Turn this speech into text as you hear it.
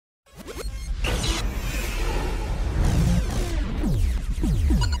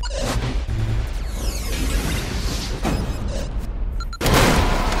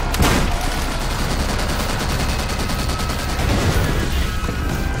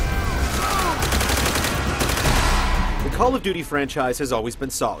Call of Duty franchise has always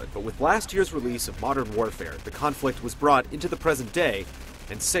been solid, but with last year's release of Modern Warfare, the conflict was brought into the present day,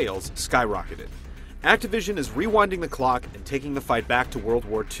 and sales skyrocketed. Activision is rewinding the clock and taking the fight back to World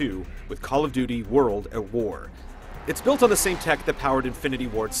War II with Call of Duty World at War. It's built on the same tech that powered Infinity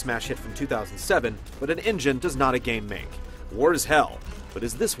Ward's smash hit from 2007, but an engine does not a game make. War is hell, but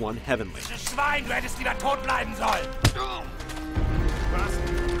is this one heavenly? Schwein, du hättest lieber tot bleiben sollen! Was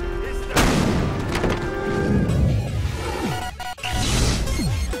ist das?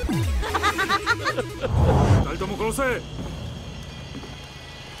 Alto Mugrose!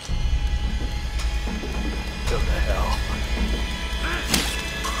 Go to hell.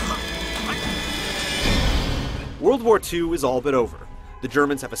 World War II is all but over. The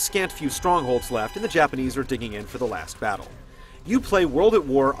Germans have a scant few strongholds left, and the Japanese are digging in for the last battle. You play World at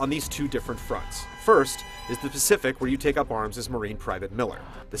War on these two different fronts. First is the Pacific, where you take up arms as Marine Private Miller.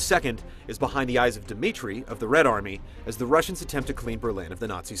 The second is behind the eyes of Dmitri of the Red Army, as the Russians attempt to clean Berlin of the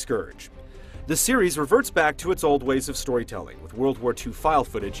Nazi scourge. The series reverts back to its old ways of storytelling, with World War II file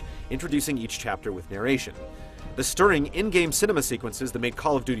footage introducing each chapter with narration. The stirring in-game cinema sequences that made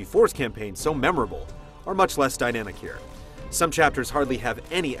Call of Duty 4's campaign so memorable are much less dynamic here. Some chapters hardly have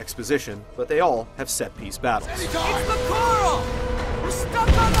any exposition, but they all have set-piece battles. It's the coral! We're stuck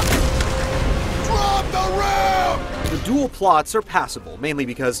on the... Drop the round! The dual plots are passable, mainly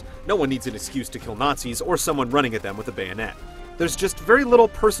because no one needs an excuse to kill Nazis or someone running at them with a bayonet. There's just very little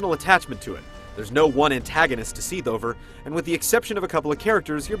personal attachment to it. There's no one antagonist to seethe over, and with the exception of a couple of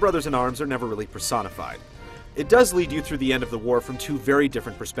characters, your brothers in arms are never really personified. It does lead you through the end of the war from two very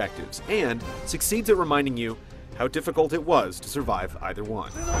different perspectives, and succeeds at reminding you how difficult it was to survive either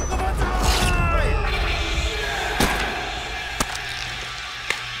one.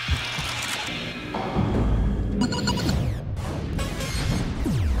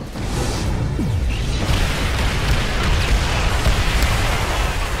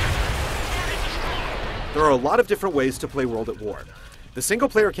 There are a lot of different ways to play World at War. The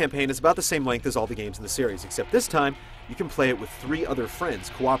single-player campaign is about the same length as all the games in the series, except this time, you can play it with 3 other friends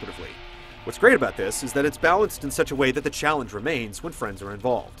cooperatively. What's great about this is that it's balanced in such a way that the challenge remains when friends are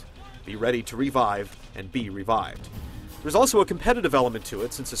involved. Be ready to revive and be revived. There's also a competitive element to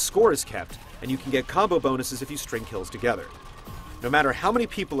it since a score is kept, and you can get combo bonuses if you string kills together. No matter how many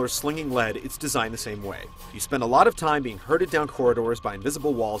people are slinging lead, it's designed the same way. You spend a lot of time being herded down corridors by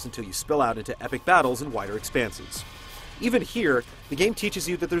invisible walls until you spill out into epic battles in wider expanses. Even here, the game teaches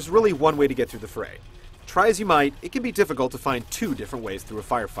you that there's really one way to get through the fray. Try as you might, it can be difficult to find 2 different ways through a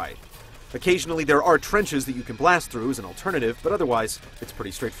firefight. Occasionally there are trenches that you can blast through as an alternative, but otherwise, it's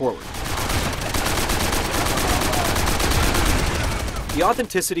pretty straightforward. The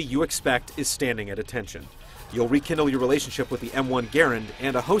authenticity you expect is standing at attention. You'll rekindle your relationship with the M1 Garand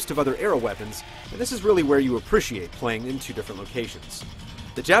and a host of other arrow weapons, and this is really where you appreciate playing in 2 different locations.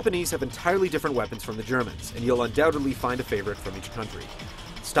 The Japanese have entirely different weapons from the Germans, and you'll undoubtedly find a favorite from each country.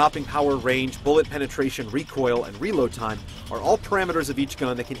 Stopping power, range, bullet penetration, recoil, and reload time are all parameters of each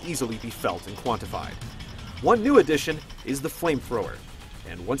gun that can easily be felt and quantified. One new addition is the flamethrower,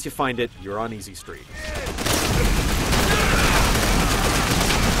 and once you find it, you're on easy street.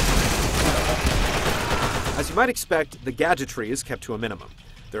 As you might expect, the gadgetry is kept to a minimum.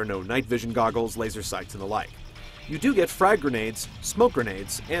 There are no night vision goggles, laser sights, and the like. You do get frag grenades, smoke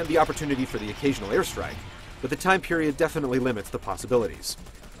grenades, and the opportunity for the occasional airstrike, but the time period definitely limits the possibilities.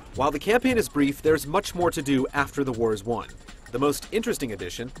 While the campaign is brief, there's much more to do after the war is won. The most interesting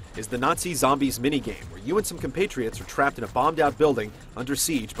addition is the Nazi Zombies minigame, where you and some compatriots are trapped in a bombed-out building under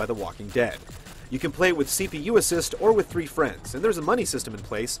siege by the Walking Dead. You can play with CPU assist or with 3 friends, and there's a money system in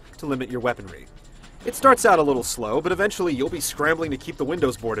place to limit your weaponry. It starts out a little slow, but eventually you'll be scrambling to keep the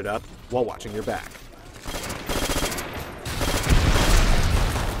windows boarded up while watching your back.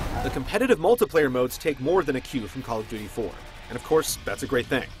 The competitive multiplayer modes take more than a cue from Call of Duty 4, and of course, that's a great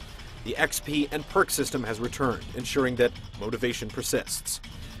thing. The XP and perk system has returned, ensuring that motivation persists.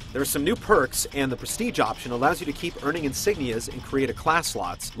 There are some new perks, and the Prestige option allows you to keep earning insignias and create class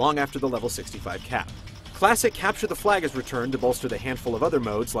slots long after the level 65 cap. Classic Capture the Flag has returned to bolster the handful of other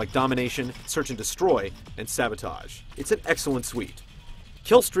modes like Domination, Search and Destroy, and Sabotage. It's an excellent suite.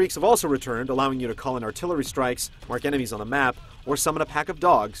 Kill streaks have also returned, allowing you to call in artillery strikes, mark enemies on the map, or summon a pack of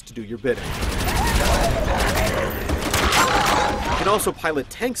dogs to do your bidding. You can also pilot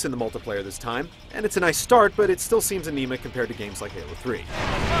tanks in the multiplayer this time, and it's a nice start, but it still seems anemic compared to games like Halo 3.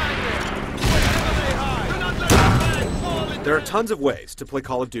 There are tons of ways to play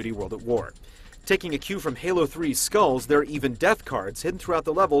Call of Duty World at War. Taking a cue from Halo 3's skulls, there are even death cards hidden throughout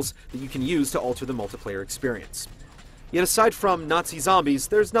the levels that you can use to alter the multiplayer experience. Yet aside from Nazi zombies,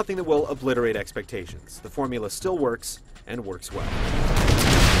 there's nothing that will obliterate expectations. The formula still works, and works well.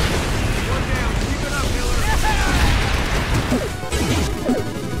 One down. Keep it up, Miller.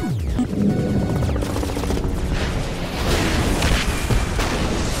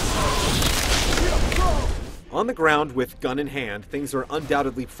 On the ground, with gun in hand, things are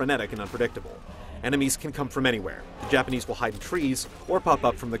undoubtedly frenetic and unpredictable. Enemies can come from anywhere. The Japanese will hide in trees, or pop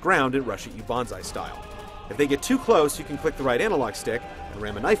up from the ground and rush at you bonsai style. If they get too close, you can click the right analog stick and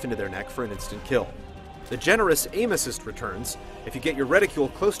ram a knife into their neck for an instant kill. The generous aim assist returns. If you get your reticule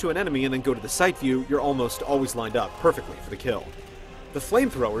close to an enemy and then go to the sight view, you're almost always lined up perfectly for the kill. The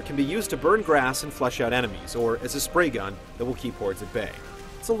flamethrower can be used to burn grass and flush out enemies, or as a spray gun that will keep hordes at bay.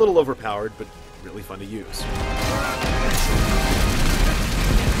 It's a little overpowered, but really fun to use.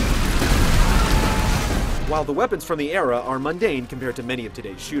 While the weapons from the era are mundane compared to many of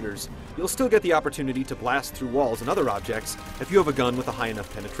today's shooters, you'll still get the opportunity to blast through walls and other objects if you have a gun with a high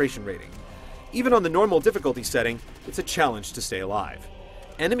enough penetration rating. Even on the normal difficulty setting, it's a challenge to stay alive.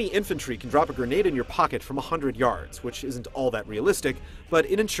 Enemy infantry can drop a grenade in your pocket from 100 yards, which isn't all that realistic, but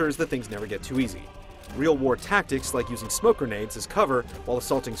it ensures that things never get too easy. Real war tactics like using smoke grenades as cover while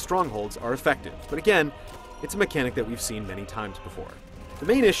assaulting strongholds are effective, but again, it's a mechanic that we've seen many times before. The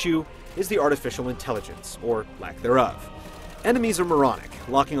main issue is the artificial intelligence, or lack thereof. Enemies are moronic,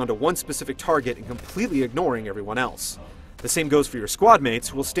 locking onto one specific target and completely ignoring everyone else. The same goes for your squad mates,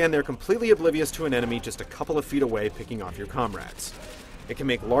 who will stand there completely oblivious to an enemy just a couple of feet away picking off your comrades. It can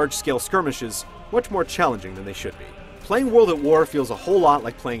make large-scale skirmishes much more challenging than they should be. Playing World at War feels a whole lot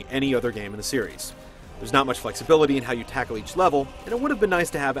like playing any other game in the series. There's not much flexibility in how you tackle each level, and it would have been nice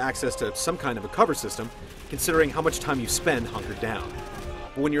to have access to some kind of a cover system, considering how much time you spend hunkered down.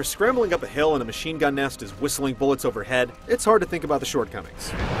 But when you're scrambling up a hill and a machine gun nest is whistling bullets overhead, it's hard to think about the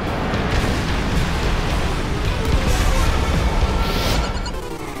shortcomings.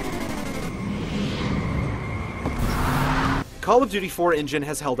 Call of Duty 4 engine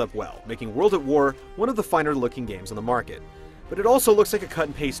has held up well, making World at War one of the finer looking games on the market. But it also looks like a cut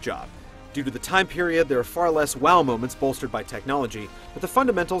and paste job. Due to the time period, there are far less wow moments bolstered by technology, but the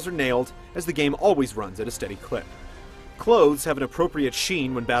fundamentals are nailed, as the game always runs at a steady clip. Clothes have an appropriate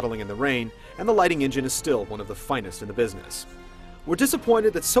sheen when battling in the rain, and the lighting engine is still one of the finest in the business. We're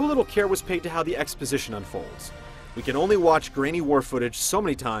disappointed that so little care was paid to how the exposition unfolds. We can only watch grainy war footage so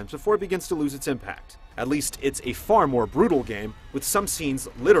many times before it begins to lose its impact. At least it's a far more brutal game, with some scenes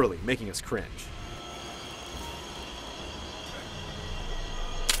literally making us cringe.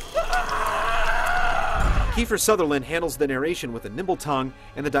 Kiefer Sutherland handles the narration with a nimble tongue,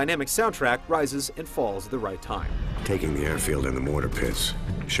 and the dynamic soundtrack rises and falls at the right time. Taking the airfield and the mortar pits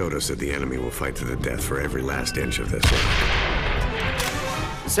showed us that the enemy will fight to the death for every last inch of this one.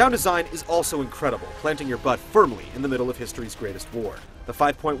 The sound design is also incredible, planting your butt firmly in the middle of history's greatest war. The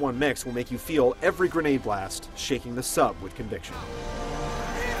 5.1 mix will make you feel every grenade blast, shaking the sub with conviction.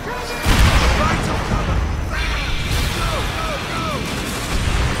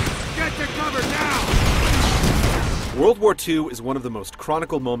 Get to cover now! World War II is one of the most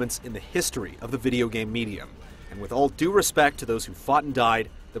chronicled moments in the history of the video game medium, and with all due respect to those who fought and died,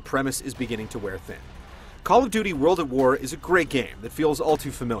 the premise is beginning to wear thin. Call of Duty World at War is a great game that feels all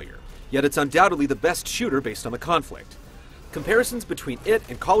too familiar, yet it's undoubtedly the best shooter based on the conflict. Comparisons between it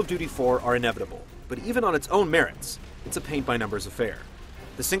and Call of Duty 4 are inevitable, but even on its own merits, it's a paint-by-numbers affair.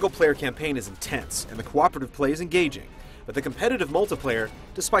 The single-player campaign is intense, and the cooperative play is engaging, but the competitive multiplayer,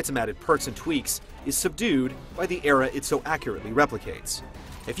 despite some added perks and tweaks, is subdued by the era it so accurately replicates.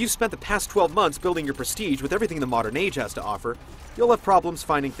 If you've spent the past 12 months building your prestige with everything the modern age has to offer, you'll have problems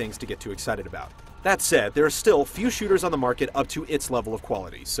finding things to get too excited about. That said, there are still few shooters on the market up to its level of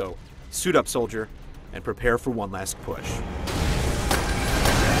quality, so suit up, soldier, and prepare for one last push.